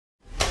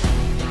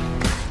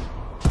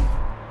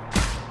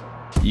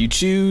You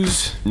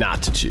choose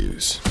not to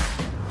choose.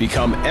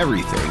 Become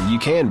everything you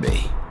can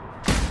be.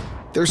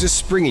 There's a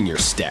spring in your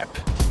step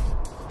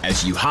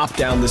as you hop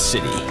down the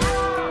city.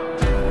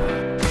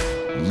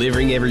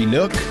 Living every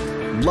nook,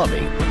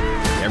 loving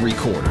every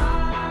corner.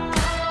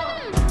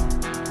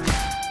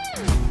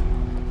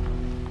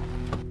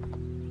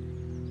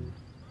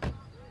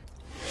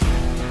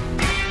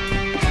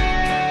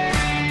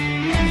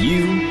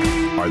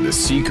 You are the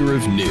seeker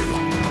of new.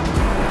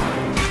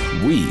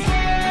 We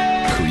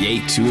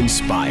create to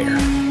inspire.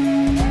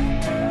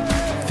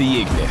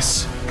 The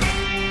Ignis.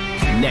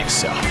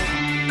 Nexa.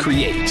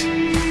 Create.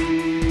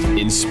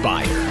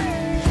 Inspire.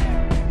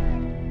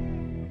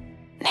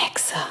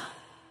 Nexa.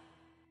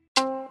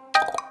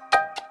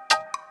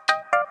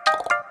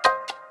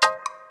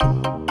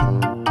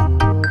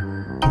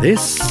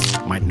 This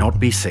might not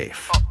be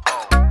safe.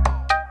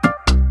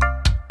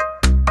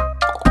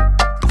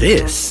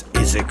 This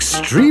is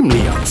extremely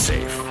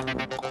unsafe.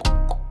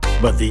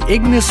 But the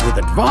Ignis with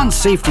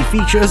advanced safety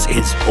features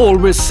is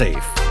always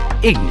safe.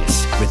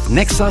 Ignis with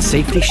Nexa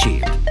Safety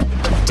Shield.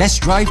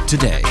 Test drive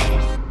today.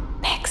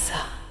 Nexa.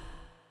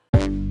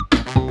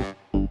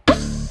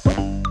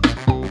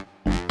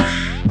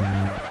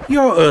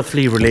 Your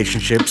earthly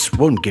relationships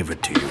won't give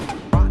it to you.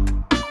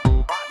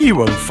 You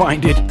won't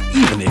find it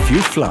even if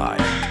you fly.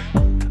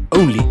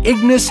 Only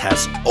Ignis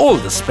has all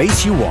the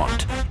space you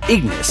want.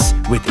 Ignis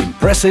with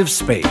impressive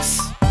space.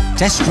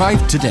 Test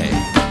drive today.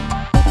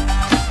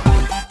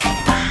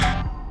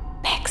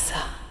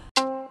 Nexa.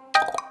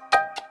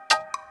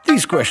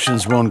 These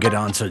questions won't get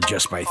answered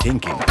just by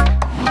thinking.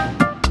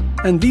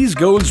 And these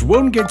goals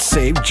won't get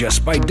saved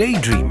just by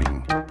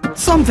daydreaming.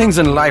 Some things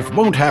in life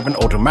won't happen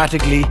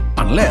automatically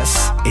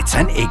unless it's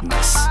an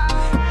Ignis.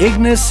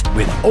 Ignis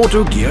with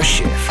auto gear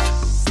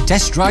shift.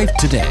 Test drive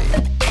today.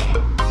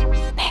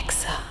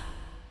 Nexa.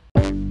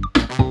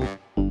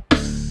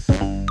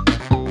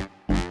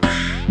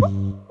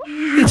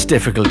 It's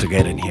difficult to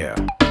get in here.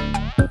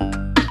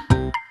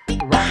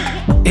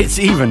 It's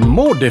even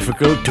more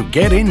difficult to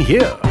get in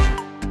here.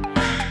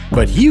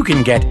 But you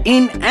can get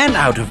in and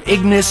out of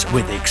Ignis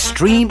with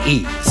extreme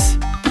ease.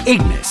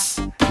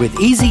 Ignis with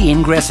easy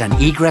ingress and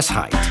egress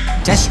height.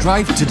 Test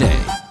drive today.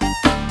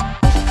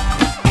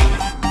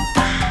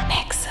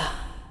 Nexa.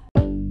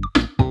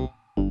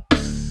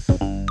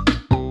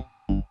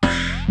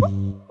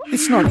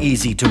 It's not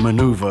easy to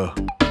maneuver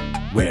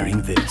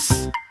wearing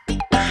this.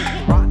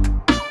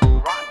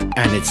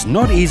 And it's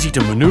not easy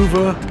to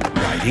maneuver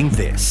riding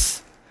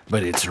this.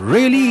 But it's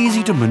really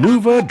easy to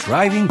maneuver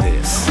driving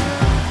this.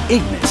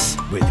 Ignis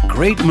with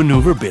great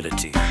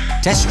maneuverability.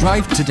 Test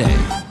drive today.